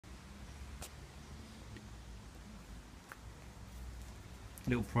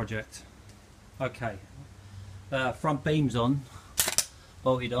little project. Okay, front beam's on,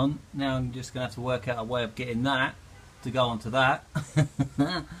 bolted on. Now I'm just going to have to work out a way of getting that to go onto that.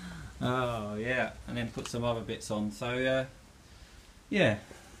 Oh yeah, and then put some other bits on. So yeah,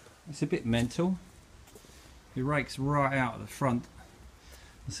 it's a bit mental. It rakes right out at the front.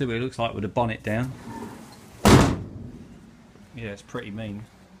 Let's see what it looks like with the bonnet down. Yeah, it's pretty mean.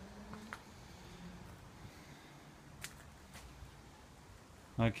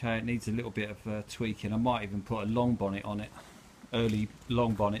 Okay, it needs a little bit of tweaking. I might even put a long bonnet on it. Early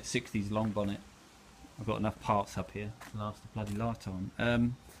long bonnet, 60s long bonnet. I've got enough parts up here to last a bloody lifetime.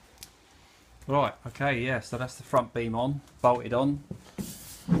 Right, okay, yeah, so that's the front beam on, bolted on.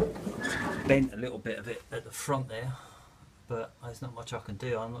 Bent a little bit of it at the front there, but there's not much I can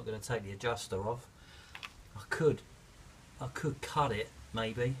do. I'm not going to take the adjuster off. I could cut it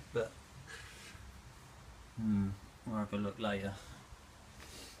maybe, but I'll have a look later.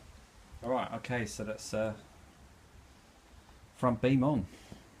 Alright, okay, so that's front beam on.